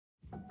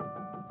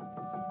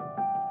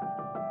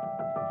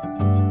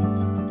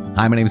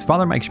Hi, my name is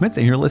Father Mike Schmitz,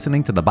 and you're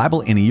listening to the Bible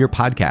in a Year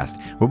podcast,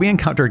 where we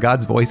encounter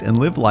God's voice and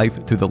live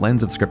life through the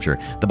lens of Scripture.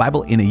 The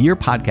Bible in a Year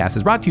podcast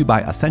is brought to you by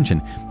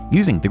Ascension.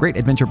 Using the Great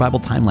Adventure Bible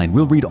Timeline,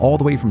 we'll read all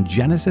the way from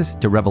Genesis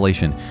to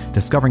Revelation,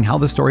 discovering how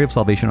the story of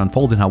salvation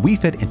unfolds and how we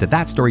fit into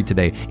that story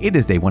today. It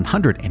is day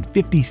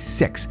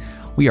 156.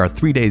 We are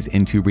 3 days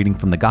into reading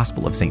from the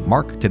Gospel of St.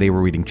 Mark. Today we're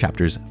reading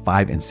chapters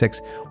 5 and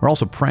 6. We're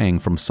also praying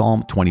from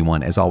Psalm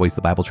 21. As always,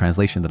 the Bible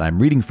translation that I'm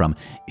reading from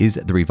is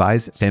the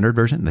Revised Standard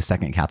Version, the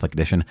Second Catholic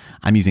Edition.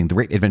 I'm using the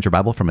Great Adventure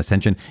Bible from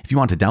Ascension. If you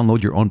want to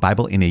download your own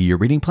Bible in a Year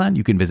reading plan,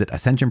 you can visit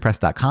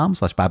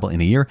ascensionpress.com/Bible in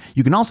a Year.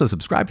 You can also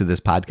subscribe to this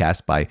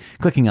podcast by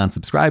clicking on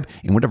subscribe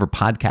in whatever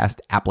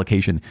podcast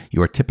application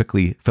you are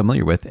typically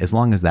familiar with, as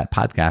long as that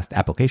podcast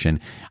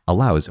application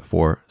allows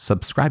for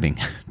subscribing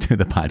to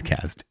the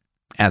podcast.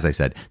 As I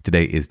said,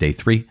 today is day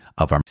 3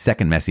 of our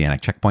second Messianic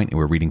checkpoint, and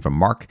we're reading from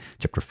Mark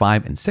chapter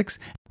 5 and 6.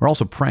 We're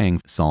also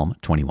praying Psalm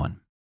 21.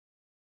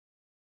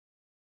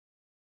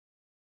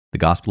 The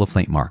Gospel of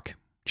St. Mark,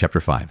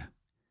 chapter 5.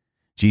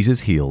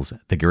 Jesus heals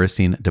the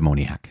Gerasene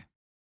demoniac.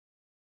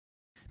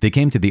 They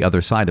came to the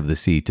other side of the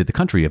sea, to the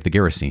country of the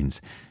Gerasenes.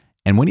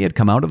 And when he had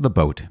come out of the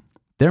boat,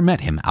 there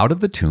met him out of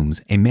the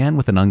tombs a man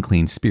with an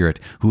unclean spirit,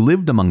 who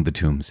lived among the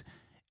tombs.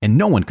 And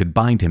no one could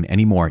bind him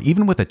any more,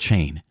 even with a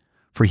chain.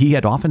 For he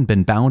had often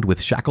been bound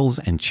with shackles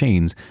and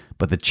chains,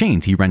 but the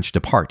chains he wrenched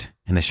apart,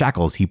 and the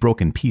shackles he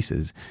broke in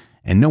pieces,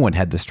 and no one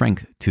had the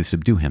strength to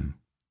subdue him.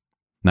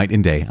 Night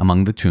and day,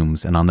 among the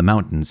tombs and on the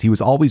mountains, he was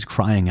always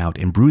crying out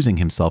and bruising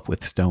himself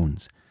with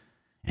stones.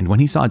 And when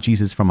he saw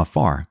Jesus from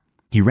afar,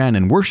 he ran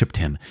and worshipped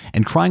him,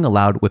 and crying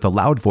aloud with a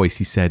loud voice,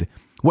 he said,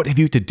 "What have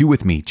you to do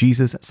with me,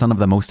 Jesus, Son of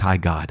the Most High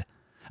God?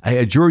 I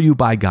adjure you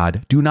by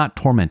God, do not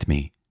torment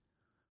me."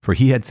 For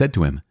he had said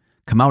to him,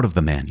 "Come out of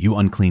the man, you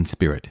unclean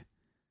spirit."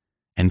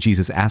 And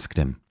Jesus asked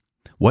him,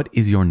 "What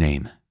is your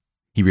name?"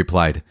 He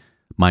replied,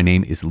 "My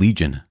name is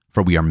Legion,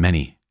 for we are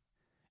many."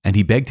 And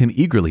he begged him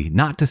eagerly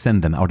not to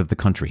send them out of the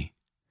country.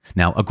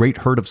 Now a great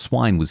herd of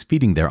swine was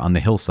feeding there on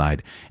the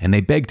hillside, and they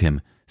begged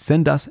him,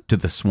 "Send us to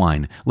the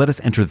swine, let us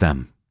enter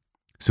them."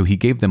 So he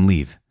gave them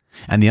leave.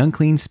 And the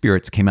unclean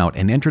spirits came out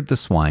and entered the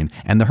swine,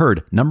 and the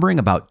herd, numbering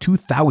about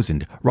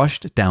 2,000,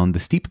 rushed down the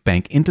steep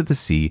bank into the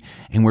sea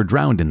and were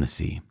drowned in the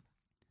sea.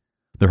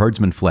 The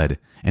herdsmen fled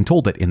and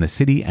told it in the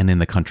city and in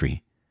the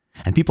country.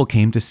 And people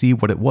came to see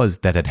what it was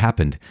that had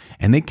happened,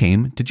 and they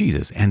came to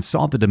Jesus and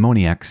saw the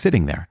demoniac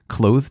sitting there,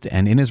 clothed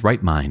and in his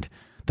right mind,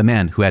 the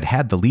man who had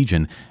had the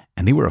legion,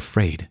 and they were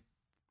afraid.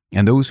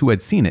 And those who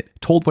had seen it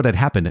told what had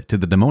happened to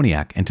the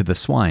demoniac and to the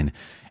swine,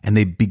 and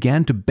they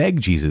began to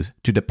beg Jesus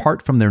to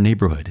depart from their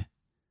neighborhood.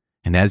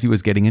 And as he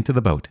was getting into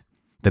the boat,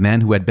 the man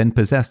who had been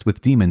possessed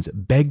with demons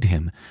begged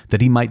him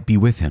that he might be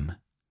with him.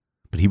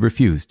 But he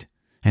refused,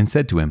 and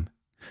said to him,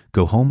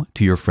 "Go home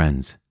to your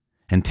friends,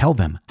 and tell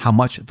them how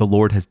much the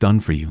Lord has done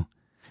for you,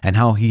 and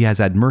how he has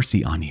had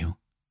mercy on you."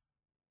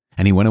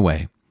 And he went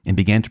away, and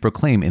began to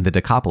proclaim in the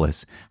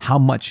Decapolis how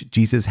much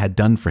Jesus had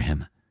done for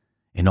him,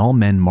 and all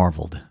men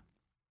marveled.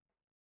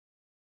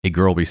 A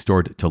girl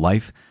restored to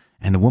life,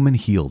 and a woman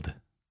healed.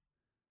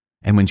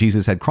 And when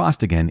Jesus had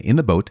crossed again in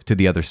the boat to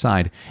the other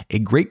side, a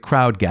great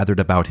crowd gathered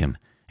about him,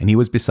 and he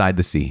was beside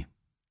the sea.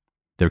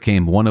 There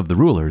came one of the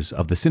rulers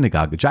of the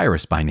synagogue,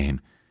 Jairus by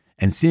name,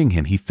 and seeing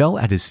him, he fell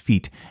at his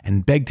feet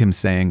and begged him,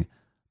 saying,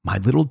 "My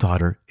little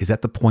daughter is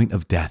at the point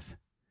of death.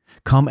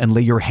 Come and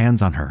lay your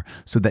hands on her,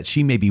 so that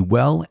she may be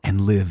well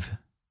and live."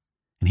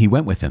 And he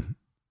went with him.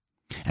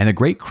 And a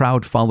great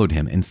crowd followed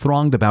him and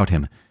thronged about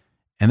him.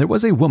 And there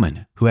was a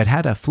woman who had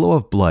had a flow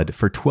of blood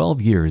for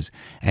 12 years,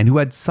 and who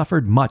had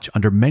suffered much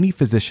under many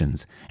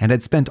physicians, and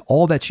had spent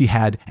all that she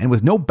had, and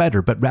was no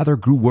better, but rather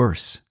grew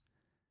worse.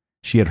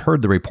 She had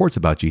heard the reports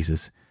about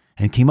Jesus,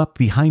 and came up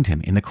behind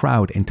him in the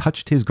crowd and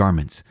touched his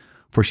garments.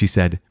 For she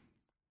said,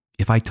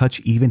 "If I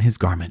touch even his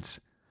garments,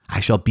 I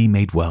shall be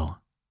made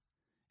well."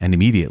 And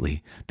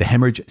immediately the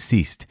hemorrhage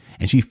ceased,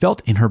 and she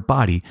felt in her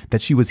body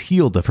that she was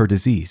healed of her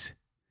disease.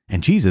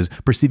 And Jesus,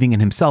 perceiving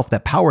in himself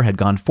that power had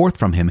gone forth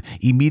from him,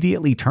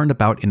 immediately turned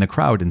about in the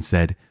crowd and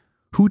said,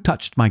 "Who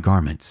touched my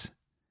garments?"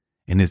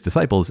 And his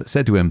disciples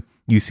said to him,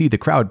 "You see the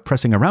crowd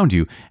pressing around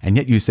you, and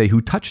yet you say,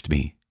 'Who touched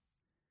me?'"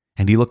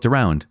 And he looked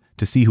around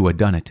to see who had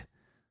done it.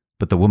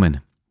 But the woman,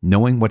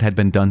 knowing what had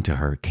been done to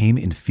her, came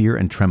in fear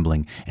and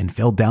trembling, and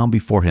fell down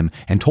before him,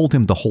 and told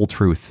him the whole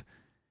truth.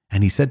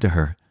 And he said to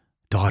her,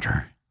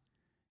 "Daughter,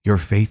 your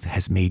faith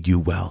has made you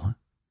well.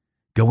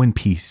 Go in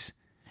peace,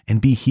 and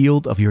be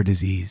healed of your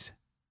disease."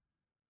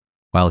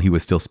 While he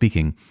was still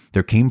speaking,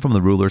 there came from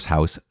the ruler's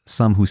house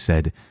some who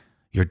said,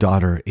 "Your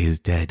daughter is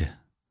dead.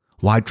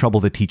 Why trouble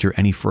the teacher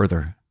any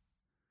further?"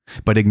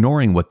 But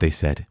ignoring what they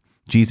said,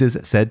 Jesus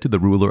said to the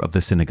ruler of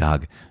the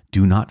synagogue,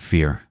 "Do not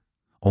fear,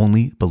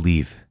 only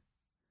believe."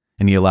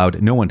 And he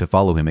allowed no one to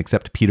follow him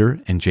except Peter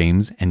and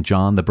James and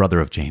John, the brother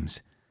of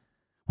James.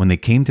 When they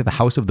came to the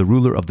house of the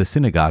ruler of the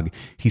synagogue,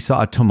 he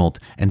saw a tumult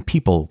and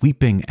people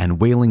weeping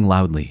and wailing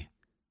loudly.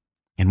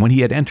 And when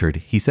he had entered,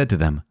 he said to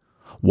them,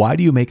 "Why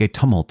do you make a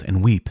tumult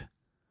and weep?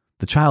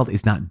 The child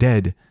is not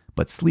dead,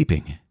 but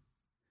sleeping."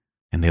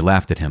 And they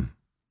laughed at him.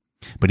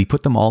 But he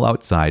put them all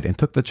outside and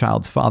took the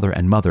child's father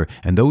and mother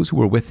and those who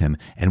were with him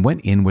and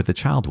went in where the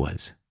child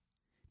was.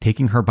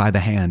 Taking her by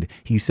the hand,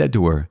 he said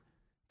to her,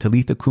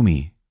 Talitha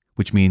cumi,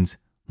 which means,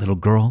 Little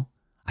girl,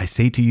 I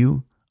say to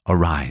you,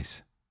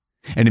 arise.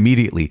 And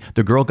immediately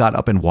the girl got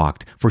up and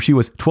walked, for she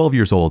was 12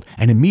 years old,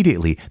 and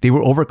immediately they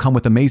were overcome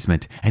with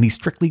amazement, and he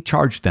strictly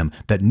charged them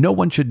that no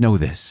one should know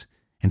this,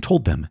 and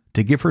told them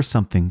to give her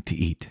something to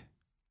eat.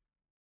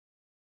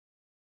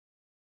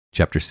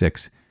 Chapter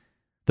 6.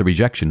 The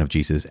rejection of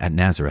Jesus at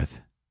Nazareth.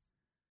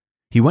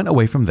 He went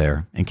away from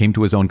there and came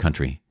to his own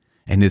country,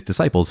 and his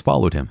disciples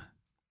followed him.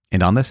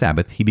 And on the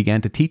Sabbath he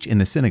began to teach in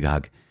the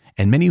synagogue,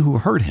 and many who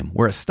heard him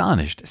were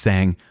astonished,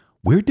 saying,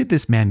 Where did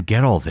this man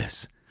get all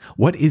this?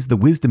 What is the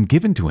wisdom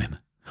given to him?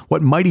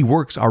 What mighty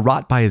works are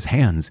wrought by his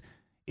hands?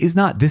 Is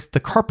not this the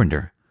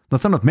carpenter, the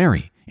son of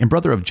Mary, and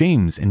brother of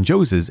James, and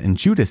Joses, and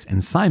Judas,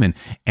 and Simon,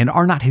 and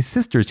are not his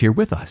sisters here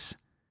with us?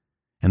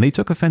 And they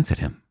took offense at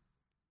him.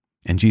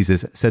 And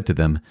Jesus said to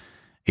them,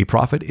 A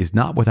prophet is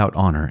not without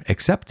honor,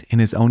 except in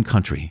his own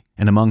country,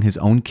 and among his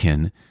own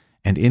kin,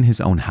 and in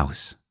his own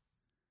house.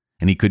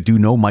 And he could do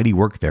no mighty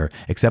work there,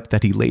 except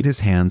that he laid his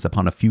hands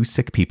upon a few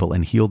sick people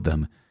and healed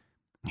them.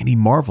 And he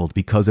marveled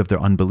because of their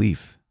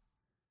unbelief.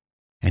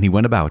 And he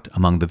went about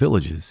among the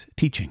villages,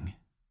 teaching.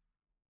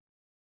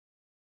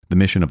 The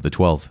mission of the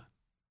 12.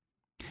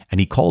 And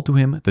he called to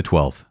him the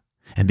 12,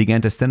 and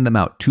began to send them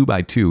out 2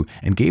 by 2,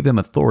 and gave them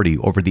authority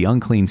over the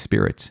unclean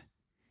spirits.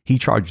 He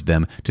charged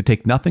them to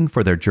take nothing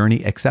for their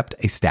journey except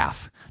a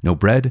staff, no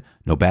bread,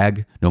 no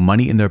bag, no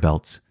money in their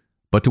belts,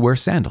 but to wear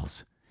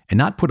sandals, and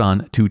not put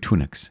on 2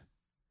 tunics.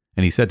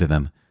 And he said to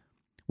them,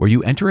 Where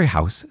you enter a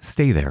house,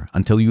 stay there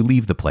until you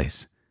leave the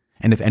place.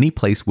 And if any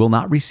place will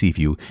not receive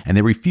you, and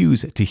they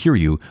refuse to hear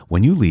you,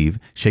 when you leave,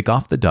 shake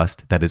off the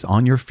dust that is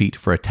on your feet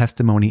for a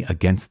testimony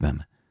against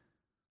them.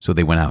 So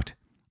they went out,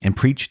 and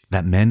preached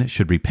that men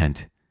should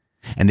repent.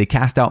 And they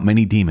cast out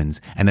many demons,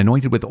 and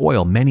anointed with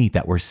oil many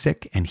that were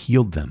sick, and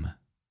healed them.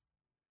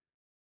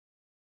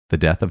 The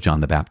death of John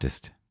the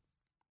Baptist.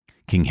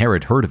 King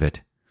Herod heard of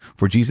it,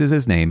 for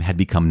Jesus' name had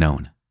become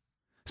known.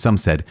 Some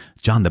said,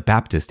 John the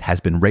Baptist has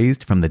been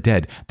raised from the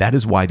dead, that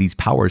is why these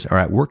powers are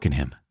at work in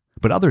him.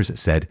 But others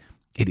said,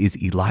 It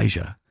is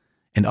Elijah.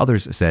 And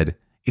others said,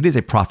 It is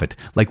a prophet,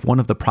 like one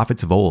of the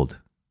prophets of old.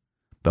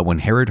 But when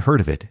Herod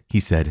heard of it, he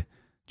said,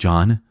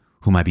 John,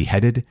 whom I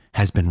beheaded,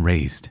 has been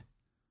raised.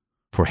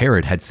 For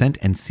Herod had sent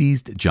and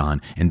seized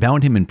John, and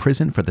bound him in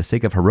prison for the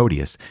sake of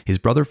Herodias, his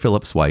brother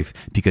Philip's wife,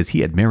 because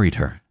he had married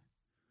her.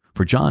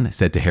 For John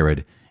said to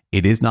Herod,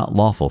 It is not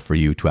lawful for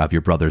you to have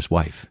your brother's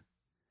wife.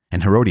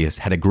 And Herodias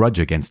had a grudge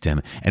against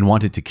him, and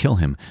wanted to kill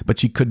him, but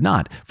she could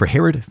not, for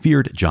Herod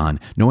feared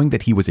John, knowing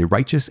that he was a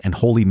righteous and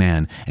holy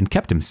man, and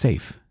kept him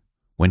safe.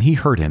 When he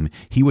heard him,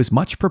 he was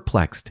much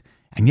perplexed,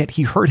 and yet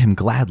he heard him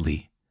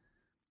gladly.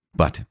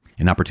 But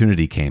an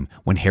opportunity came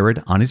when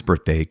Herod on his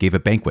birthday gave a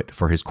banquet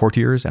for his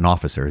courtiers and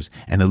officers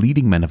and the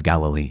leading men of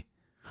Galilee.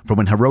 For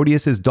when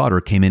Herodias'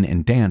 daughter came in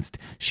and danced,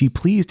 she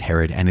pleased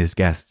Herod and his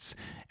guests.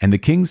 And the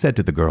king said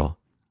to the girl,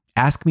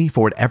 Ask me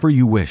for whatever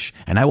you wish,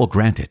 and I will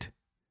grant it.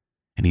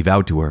 And he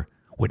vowed to her,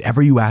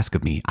 Whatever you ask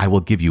of me, I will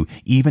give you,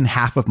 even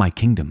half of my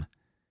kingdom.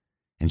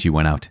 And she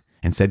went out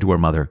and said to her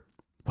mother,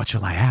 What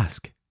shall I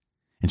ask?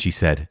 And she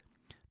said,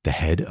 The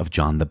head of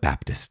John the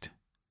Baptist.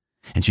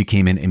 And she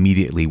came in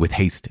immediately with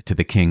haste to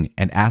the king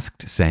and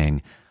asked,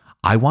 saying,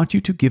 I want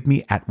you to give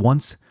me at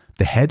once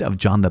the head of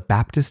John the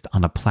Baptist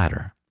on a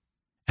platter.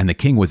 And the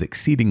king was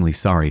exceedingly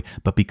sorry,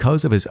 but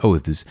because of his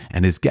oaths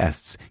and his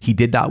guests, he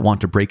did not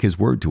want to break his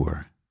word to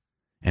her.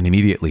 And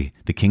immediately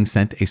the king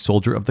sent a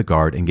soldier of the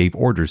guard and gave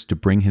orders to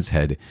bring his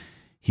head.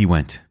 He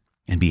went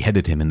and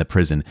beheaded him in the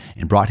prison,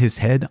 and brought his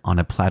head on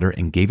a platter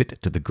and gave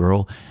it to the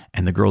girl,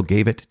 and the girl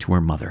gave it to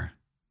her mother.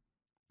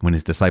 When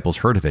his disciples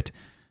heard of it,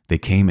 they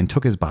came and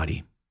took his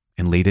body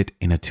and laid it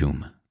in a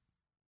tomb.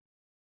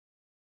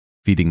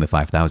 Feeding the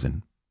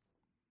 5,000.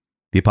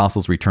 The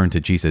apostles returned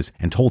to Jesus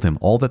and told him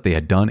all that they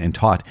had done and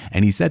taught,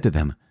 and he said to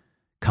them,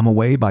 Come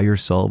away by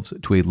yourselves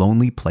to a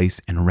lonely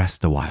place and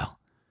rest a while.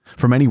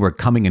 For many were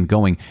coming and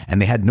going,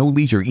 and they had no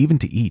leisure even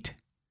to eat.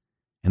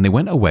 And they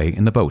went away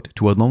in the boat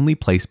to a lonely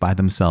place by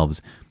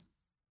themselves.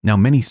 Now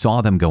many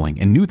saw them going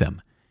and knew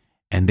them,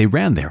 and they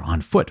ran there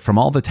on foot from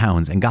all the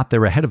towns and got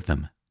there ahead of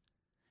them.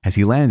 As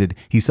he landed,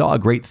 he saw a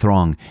great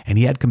throng, and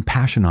he had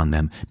compassion on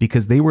them,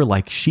 because they were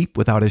like sheep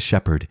without a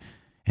shepherd,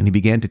 and he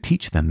began to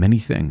teach them many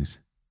things.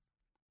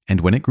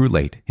 And when it grew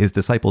late, his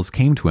disciples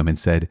came to him and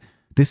said,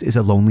 This is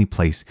a lonely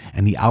place,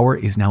 and the hour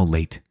is now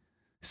late.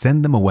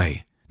 Send them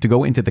away, to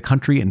go into the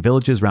country and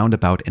villages round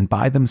about and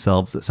buy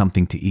themselves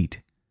something to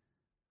eat.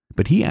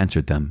 But he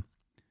answered them,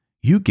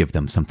 You give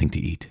them something to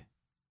eat.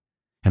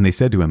 And they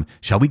said to him,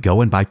 Shall we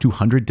go and buy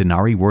 200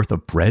 denarii worth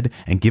of bread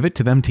and give it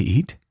to them to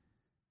eat?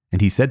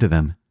 And he said to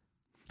them,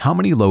 How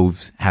many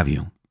loaves have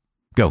you?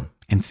 Go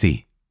and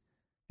see.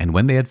 And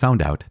when they had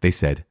found out, they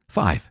said,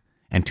 5,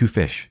 and 2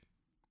 fish.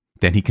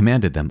 Then he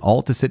commanded them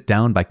all to sit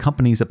down by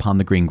companies upon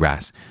the green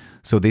grass.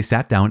 So they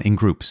sat down in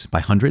groups, by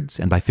hundreds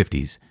and by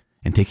 50s.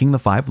 And taking the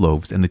 5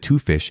 loaves and the 2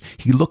 fish,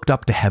 he looked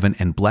up to heaven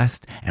and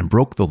blessed and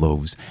broke the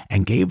loaves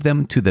and gave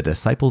them to the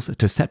disciples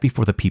to set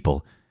before the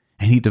people.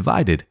 And he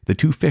divided the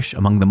 2 fish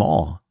among them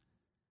all.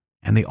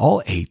 And they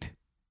all ate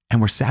and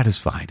were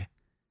satisfied.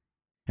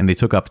 And they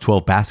took up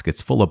 12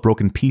 baskets full of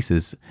broken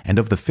pieces and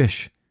of the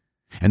fish.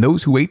 And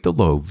those who ate the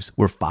loaves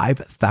were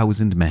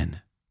 5,000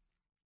 men.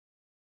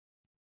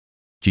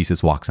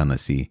 Jesus walks on the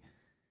sea.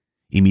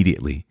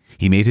 Immediately,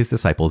 he made his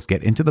disciples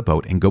get into the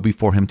boat and go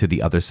before him to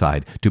the other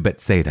side, to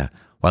Bethsaida,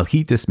 while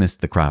he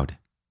dismissed the crowd.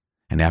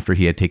 And after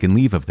he had taken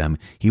leave of them,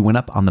 he went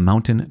up on the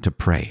mountain to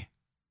pray.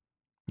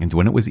 And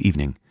when it was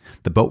evening,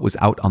 the boat was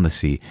out on the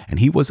sea, and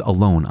he was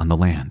alone on the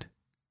land.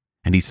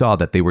 And he saw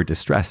that they were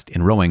distressed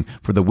in rowing,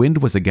 for the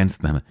wind was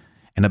against them.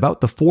 And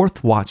about the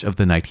 4th watch of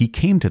the night he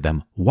came to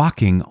them,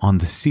 walking on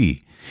the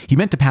sea. He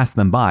meant to pass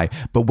them by,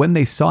 but when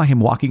they saw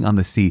him walking on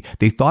the sea,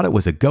 they thought it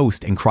was a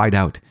ghost and cried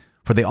out,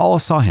 for they all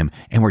saw him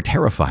and were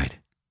terrified.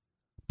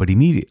 But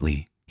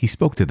immediately he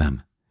spoke to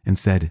them and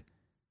said,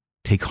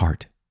 "Take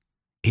heart,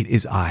 it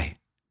is I.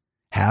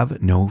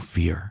 Have no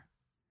fear."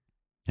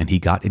 And he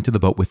got into the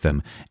boat with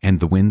them, and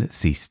the wind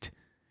ceased.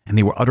 And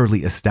they were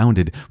utterly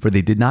astounded, for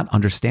they did not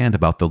understand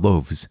about the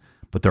loaves,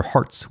 but their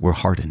hearts were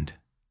hardened.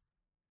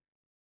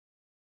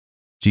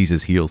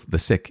 Jesus heals the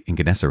sick in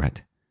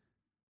Gennesaret.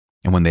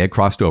 And when they had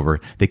crossed over,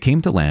 they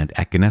came to land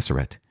at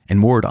Gennesaret and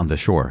moored on the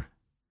shore.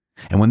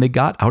 And when they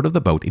got out of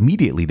the boat,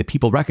 immediately the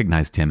people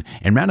recognized him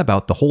and ran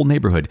about the whole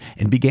neighborhood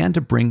and began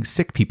to bring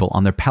sick people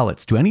on their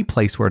pallets to any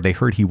place where they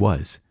heard he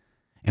was.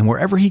 And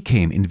wherever he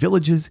came, in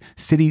villages,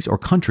 cities, or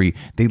country,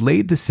 they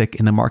laid the sick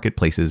in the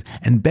marketplaces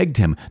and begged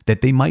him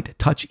that they might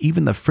touch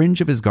even the fringe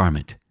of his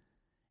garment.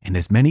 And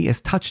as many as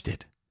touched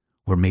it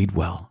were made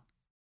well.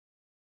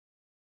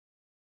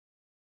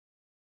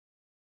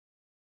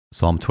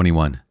 Psalm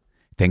 21.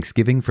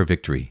 Thanksgiving for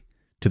victory.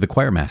 To the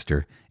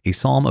choirmaster, a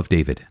psalm of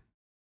David.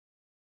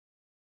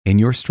 In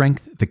your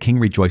strength the king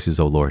rejoices,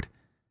 O Lord,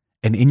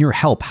 and in your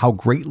help how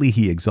greatly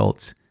he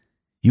exults.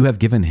 You have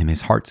given him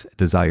his heart's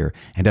desire,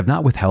 and have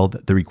not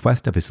withheld the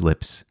request of his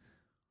lips.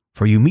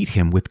 For you meet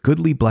him with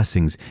goodly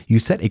blessings, you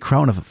set a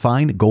crown of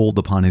fine gold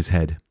upon his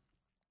head.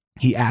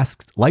 He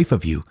asked life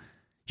of you,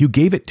 you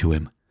gave it to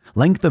him,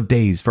 length of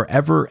days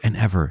forever and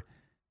ever.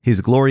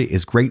 His glory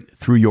is great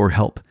through your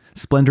help,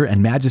 splendor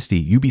and majesty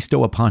you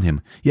bestow upon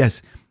him.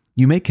 Yes,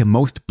 you make him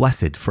most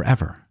blessed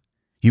forever.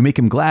 You make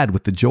him glad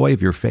with the joy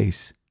of your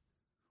face.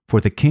 For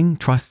the king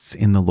trusts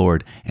in the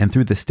Lord, and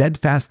through the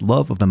steadfast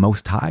love of the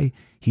Most High,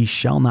 he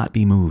shall not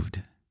be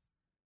moved.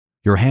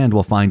 Your hand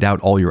will find out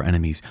all your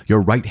enemies.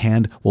 Your right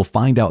hand will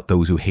find out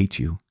those who hate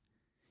you.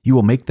 You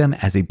will make them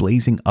as a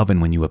blazing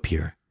oven when you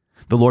appear.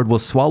 The Lord will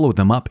swallow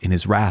them up in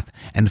his wrath,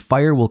 and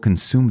fire will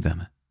consume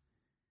them.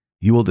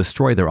 You will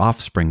destroy their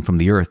offspring from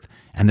the earth,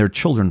 and their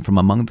children from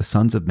among the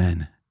sons of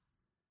men.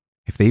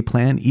 If they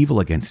plan evil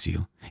against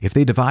you, if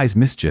they devise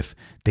mischief,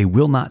 they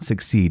will not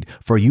succeed,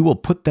 for you will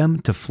put them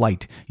to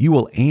flight. You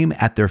will aim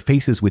at their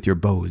faces with your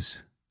bows.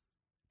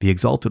 Be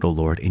exalted, O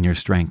Lord, in your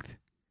strength.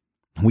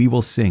 We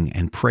will sing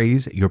and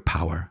praise your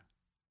power.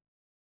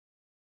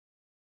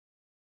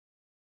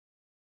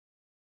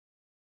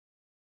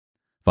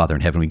 Father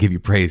in heaven, we give you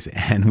praise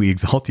and we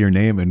exalt your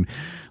name, and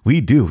we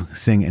do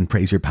sing and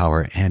praise your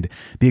power. And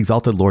be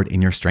exalted, Lord,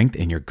 in your strength,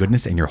 in your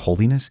goodness, and your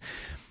holiness.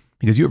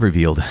 Because you have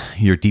revealed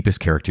your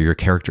deepest character. Your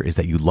character is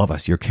that you love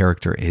us. Your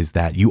character is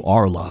that you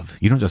are love.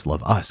 You don't just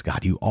love us,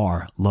 God. You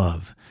are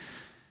love.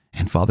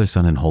 And Father,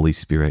 Son, and Holy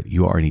Spirit,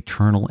 you are an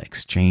eternal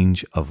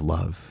exchange of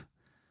love.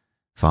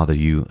 Father,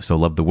 you so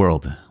loved the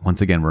world. Once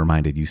again, we're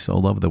reminded you so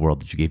loved the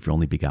world that you gave your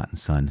only begotten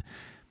Son,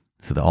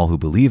 so that all who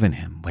believe in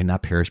him might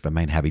not perish but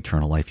might have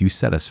eternal life. You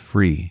set us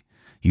free.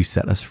 You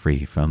set us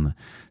free from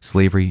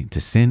slavery to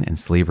sin and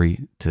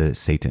slavery to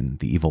Satan,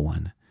 the evil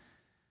one.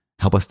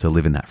 Help us to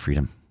live in that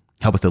freedom.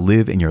 Help us to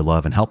live in your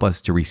love, and help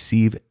us to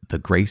receive the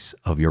grace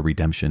of your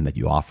redemption that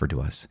you offer to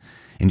us.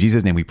 In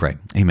Jesus' name we pray.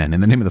 Amen. In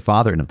the name of the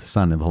Father, and of the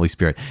Son, and of the Holy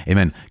Spirit.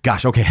 Amen.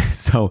 Gosh, okay.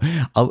 So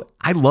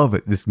I love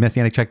this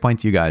Messianic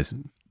Checkpoints, you guys.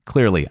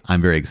 Clearly,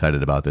 I'm very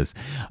excited about this.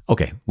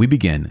 Okay, we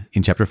begin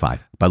in chapter 5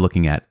 by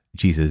looking at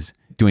Jesus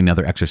doing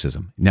another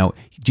exorcism. Now,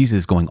 Jesus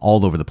is going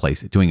all over the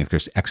place doing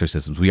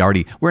exorcisms.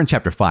 We're in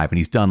chapter 5, and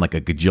he's done like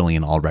a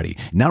gajillion already.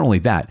 Not only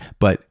that,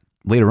 but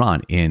later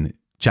on in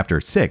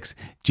chapter 6,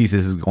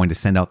 Jesus is going to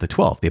send out the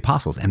 12, the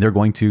apostles, and they're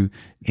going to,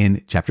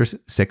 in chapter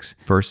 6,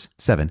 verse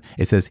 7,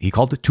 it says, he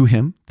called to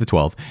him the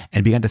 12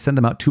 and began to send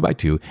them out 2 by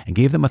 2 and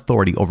gave them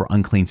authority over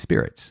unclean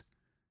spirits.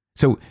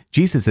 So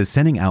Jesus is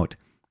sending out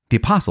the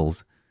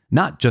apostles,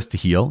 not just to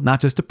heal,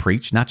 not just to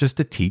preach, not just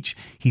to teach.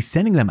 He's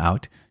sending them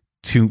out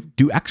to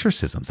do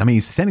exorcisms. I mean,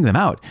 he's sending them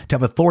out to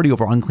have authority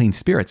over unclean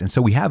spirits. And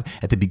so we have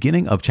at the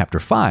beginning of chapter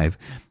 5,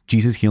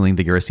 Jesus healing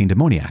the Gerasene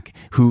demoniac,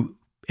 who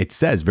it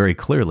says very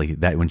clearly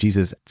that when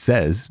Jesus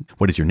says,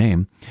 "What is your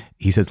name?"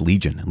 he says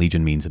legion.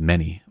 Legion means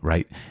many,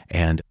 right?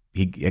 And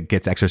he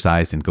gets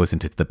exorcised and goes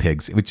into the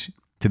pigs, which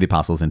to the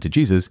apostles and to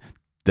Jesus,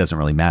 doesn't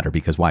really matter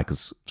because why?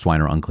 Because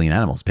swine are unclean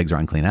animals, pigs are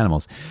unclean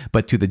animals.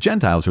 But to the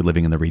Gentiles who are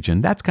living in the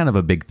region, that's kind of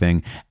a big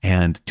thing.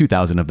 And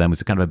 2,000 of them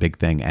is kind of a big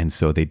thing. And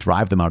so they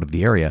drive them out of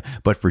the area.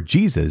 But for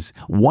Jesus,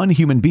 one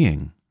human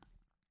being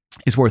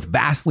is worth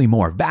vastly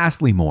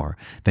more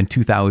than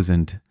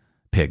 2,000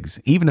 pigs,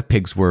 even if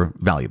pigs were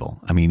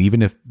valuable. I mean,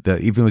 even if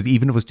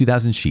it was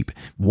 2,000 sheep,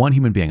 one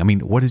human being. I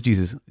mean, what does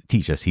Jesus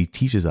teach us? He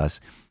teaches us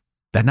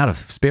that not a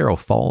sparrow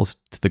falls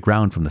to the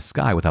ground from the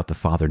sky without the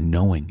Father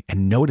knowing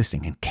and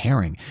noticing and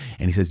caring.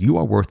 And he says, you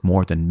are worth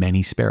more than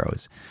many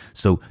sparrows.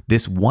 So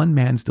this one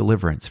man's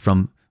deliverance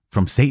from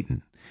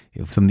Satan,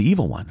 from the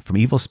evil one, from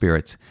evil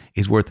spirits,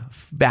 is worth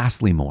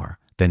vastly more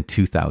than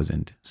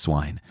 2,000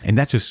 swine. And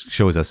that just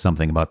shows us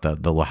something about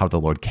how the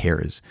Lord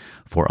cares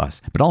for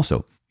us. But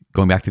also,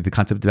 going back to the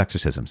concept of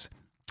exorcisms,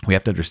 we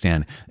have to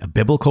understand a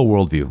biblical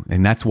worldview.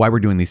 And that's why we're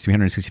doing these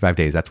 365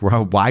 days. That's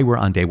why we're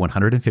on day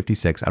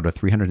 156 out of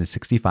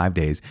 365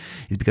 days,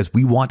 is because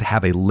we want to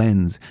have a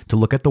lens to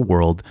look at the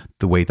world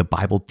the way the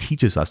Bible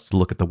teaches us to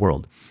look at the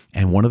world.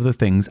 And one of the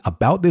things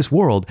about this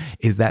world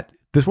is that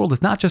this world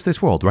is not just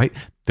this world, right?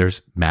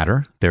 There's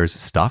matter, there's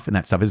stuff, and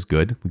that stuff is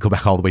good. We go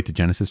back all the way to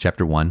Genesis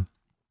chapter 1.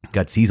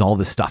 God sees all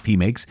the stuff he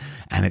makes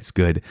and it's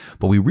good.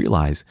 But we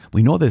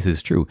know this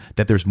is true,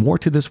 that there's more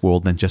to this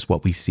world than just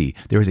what we see.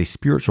 There is a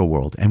spiritual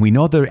world. And we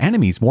know there are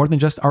enemies more than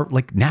just our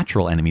like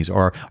natural enemies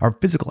or our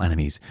physical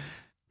enemies.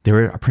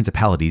 There are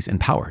principalities and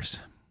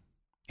powers.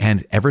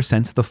 And ever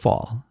since the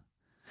fall,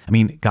 I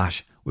mean,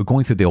 gosh, we're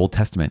going through the Old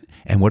Testament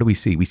and what do we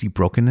see? We see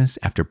brokenness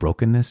after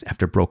brokenness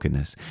after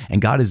brokenness.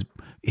 And God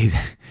is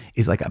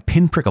like a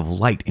pinprick of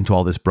light into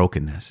all this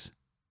brokenness.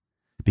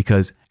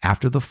 Because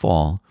after the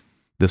fall,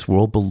 this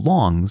world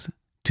belongs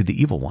to the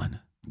evil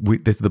one.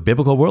 The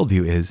biblical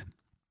worldview is,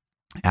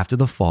 after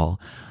the fall,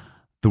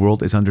 the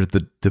world is under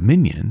the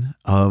dominion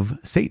of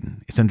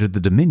Satan. It's under the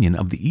dominion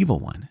of the evil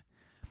one.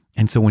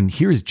 And so when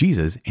here's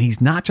Jesus, and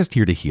he's not just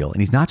here to heal, and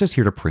he's not just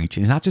here to preach,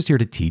 and he's not just here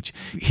to teach,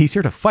 he's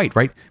here to fight,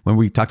 right? When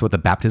we talked about the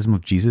baptism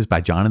of Jesus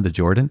by John in the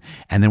Jordan,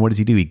 and then what does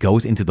he do? He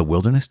goes into the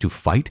wilderness to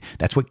fight.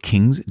 That's what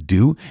kings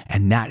do,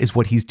 and that is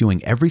what he's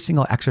doing. Every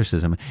single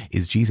exorcism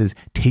is Jesus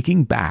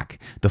taking back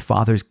the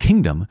Father's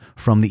kingdom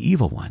from the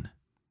evil one.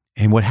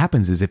 And what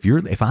happens is if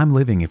we're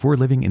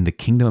living in the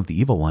kingdom of the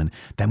evil one,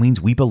 that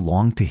means we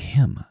belong to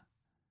him.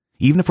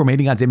 Even if we're made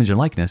in God's image and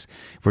likeness,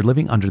 if we're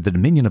living under the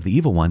dominion of the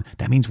evil one,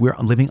 that means we're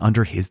living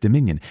under his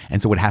dominion.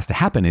 And so what has to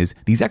happen is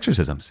these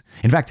exorcisms.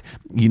 In fact,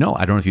 I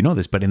don't know if you know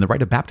this, but in the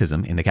rite of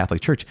baptism in the Catholic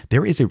Church,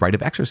 there is a rite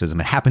of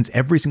exorcism. It happens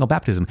every single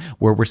baptism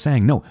where we're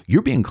saying, no,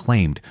 you're being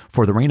claimed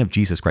for the reign of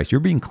Jesus Christ. You're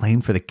being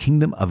claimed for the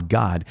kingdom of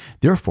God.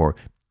 Therefore,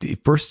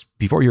 first,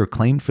 before you're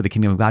claimed for the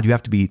kingdom of God, you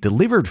have to be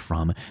delivered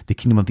from the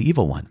kingdom of the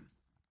evil one.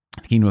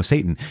 The kingdom of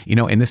Satan,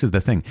 and this is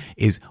the thing,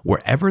 is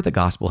wherever the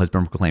gospel has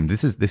been proclaimed,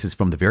 this is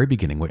from the very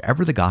beginning,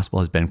 wherever the gospel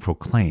has been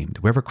proclaimed,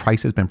 wherever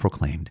Christ has been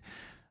proclaimed,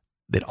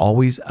 that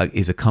always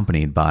is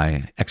accompanied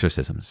by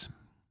exorcisms.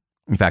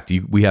 In fact,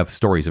 we have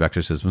stories of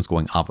exorcisms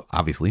going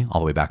obviously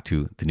all the way back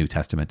to the New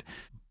Testament,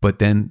 but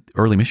then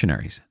early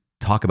missionaries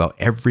talk about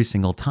every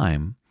single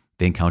time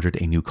they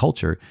encountered a new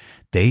culture,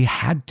 they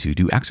had to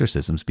do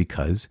exorcisms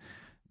because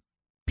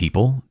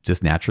people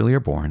just naturally are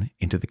born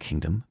into the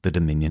kingdom, the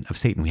dominion of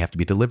Satan. We have to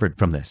be delivered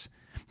from this.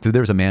 So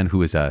there's a man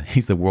who he's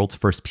the world's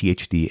first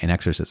PhD in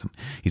exorcism.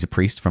 He's a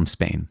priest from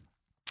Spain.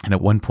 And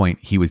at one point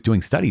he was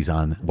doing studies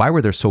on why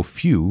were there so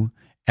few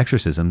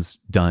exorcisms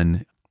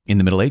done in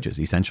the Middle Ages,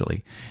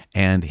 essentially.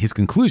 And his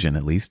conclusion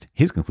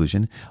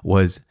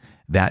was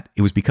that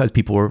it was because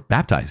people were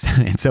baptized.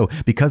 And so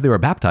because they were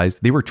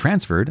baptized, they were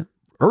transferred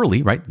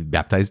early, right?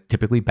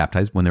 Typically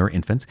baptized when they were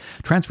infants,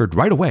 transferred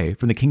right away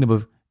from the kingdom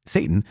of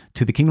Satan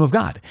to the kingdom of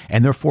God.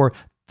 And therefore,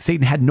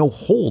 Satan had no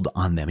hold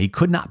on them. He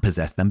could not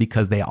possess them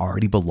because they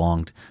already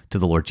belonged to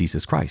the Lord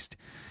Jesus Christ.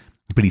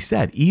 But he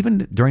said,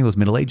 even during those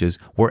Middle Ages,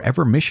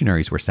 wherever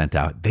missionaries were sent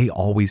out, they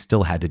always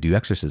still had to do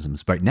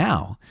exorcisms. But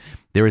now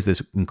there is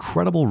this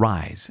incredible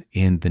rise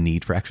in the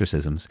need for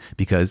exorcisms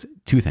because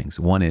two things.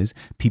 One is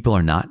people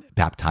are not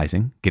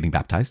getting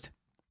baptized.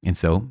 And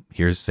so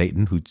here's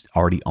Satan who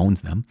already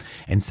owns them.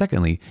 And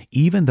secondly,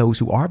 even those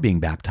who are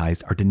being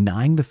baptized are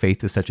denying the faith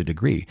to such a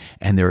degree,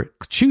 and they're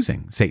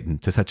choosing Satan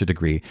to such a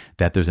degree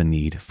that there's a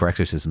need for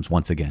exorcisms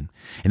once again.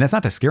 And that's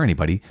not to scare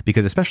anybody,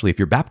 because especially if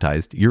you're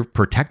baptized, you're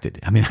protected.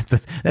 I mean,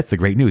 that's the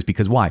great news,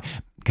 because why?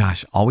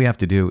 Gosh, all we have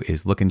to do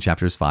is look in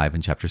chapters 5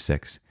 and chapter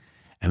 6,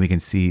 and we can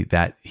see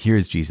that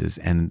here's Jesus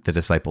and the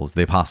disciples,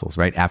 the apostles,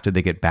 right? After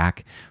they get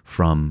back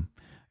from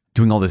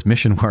doing all this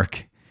mission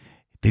work,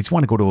 they just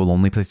want to go to a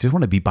lonely place. They just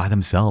want to be by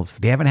themselves.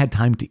 They haven't had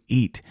time to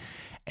eat.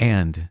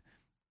 And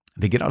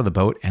they get out of the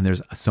boat and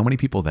there's so many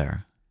people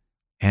there.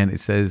 And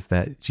it says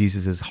that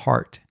Jesus'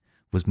 heart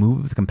was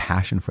moved with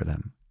compassion for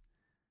them.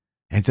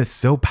 And it's just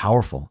so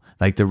powerful.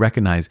 Like to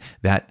recognize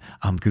that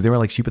because they were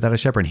like sheep without a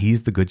shepherd, and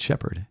he's the good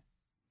shepherd.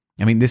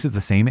 I mean, this is the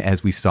same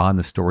as we saw in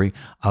the story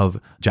of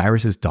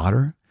Jairus'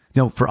 daughter.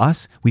 For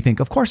us, we think,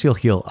 of course he'll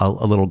heal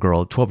a little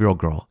girl, a 12-year-old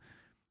girl.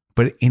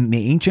 But in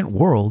the ancient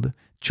world,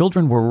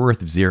 children were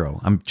worth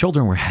zero.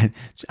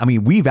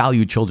 We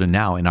value children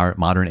now in our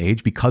modern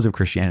age because of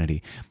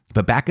Christianity.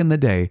 But back in the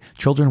day,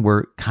 children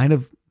were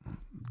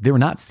they were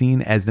not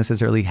seen as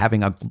necessarily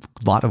having a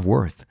lot of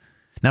worth.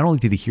 Not only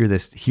did he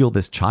heal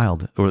this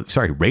child,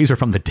 raise her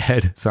from the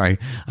dead. Sorry,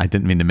 I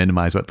didn't mean to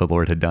minimize what the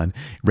Lord had done.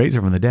 Raise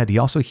her from the dead. He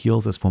also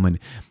heals this woman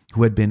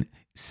who had been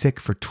sick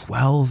for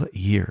 12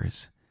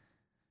 years.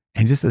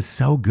 And just is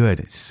so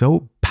good,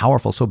 so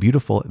powerful, so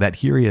beautiful that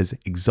here he is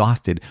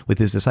exhausted with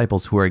his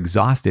disciples who are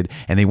exhausted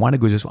and they want to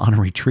go just on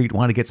a retreat,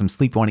 want to get some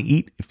sleep, want to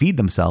eat, feed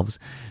themselves.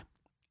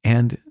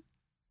 And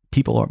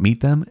people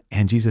meet them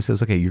and Jesus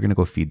says, okay, you're going to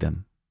go feed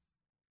them.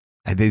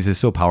 And this is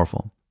so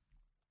powerful.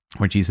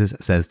 Where Jesus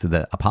says to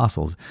the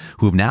apostles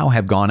who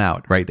have gone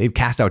out, right? They've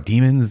cast out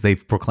demons.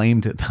 They've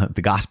proclaimed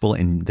the gospel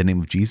in the name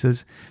of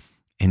Jesus.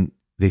 And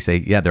they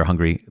say, yeah, they're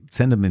hungry.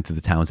 Send them into the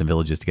towns and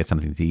villages to get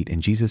something to eat.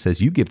 And Jesus says,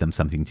 you give them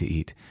something to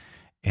eat.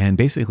 And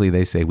basically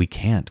they say, we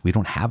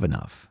don't have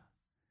enough.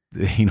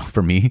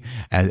 For me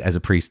as a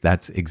priest,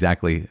 that's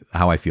exactly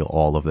how I feel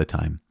all of the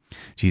time.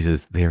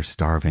 Jesus, they're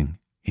starving.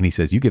 And he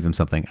says, you give them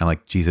something. I'm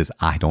like, Jesus,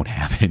 I don't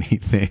have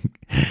anything.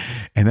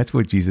 And that's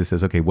what Jesus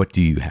says. Okay, what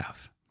do you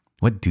have?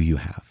 What do you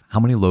have? How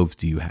many loaves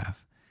do you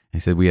have? And he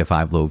said, we have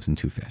 5 loaves and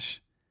 2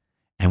 fish.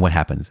 And what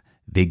happens?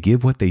 They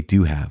give what they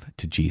do have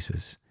to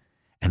Jesus.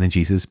 And then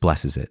Jesus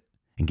blesses it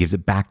and gives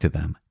it back to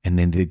them. And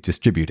then they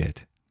distribute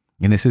it.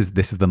 And this is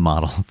the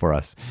model for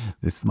us.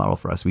 This is the model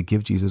for us. We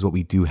give Jesus what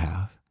we do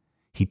have.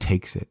 He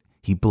takes it.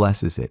 He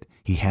blesses it.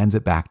 He hands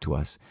it back to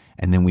us.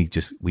 And then we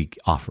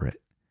offer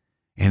it.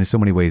 And in so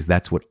many ways,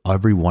 that's what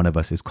every one of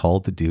us is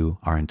called to do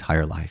our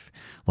entire life.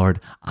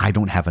 Lord, I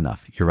don't have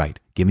enough. You're right.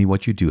 Give me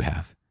what you do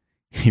have.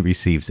 He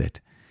receives it.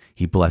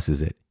 He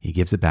blesses it. He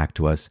gives it back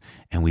to us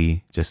and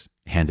we just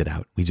hand it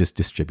out. We just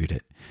distribute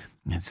it.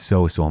 It's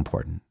so, so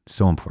important.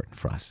 So important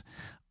for us.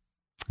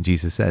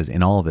 Jesus says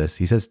in all of this,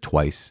 he says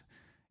twice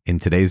in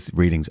today's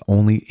readings,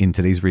 only in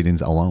today's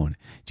readings alone,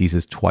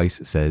 Jesus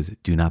twice says,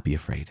 do not be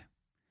afraid.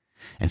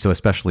 And so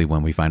especially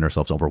when we find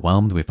ourselves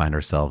overwhelmed, we find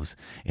ourselves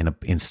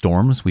in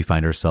storms, we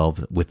find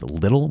ourselves with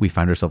little, we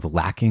find ourselves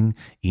lacking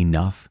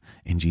enough.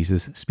 And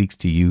Jesus speaks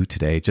to you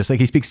today, just like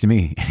he speaks to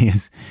me. And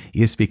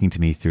he is speaking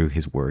to me through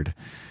his word.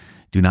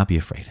 Do not be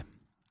afraid.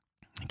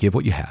 Give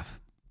what you have.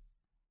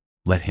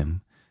 Let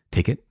him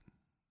take it,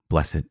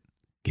 bless it,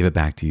 give it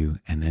back to you,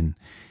 and then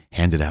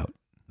hand it out.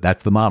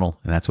 That's the model,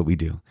 and that's what we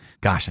do.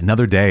 Gosh,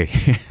 another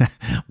day.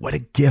 What a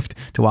gift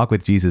to walk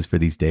with Jesus for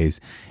these days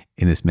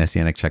in this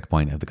messianic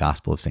checkpoint of the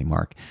Gospel of St.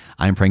 Mark.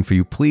 I'm praying for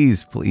you.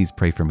 Please, please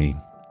pray for me.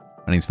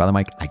 My name is Father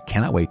Mike. I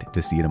cannot wait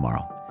to see you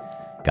tomorrow.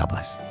 God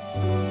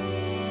bless.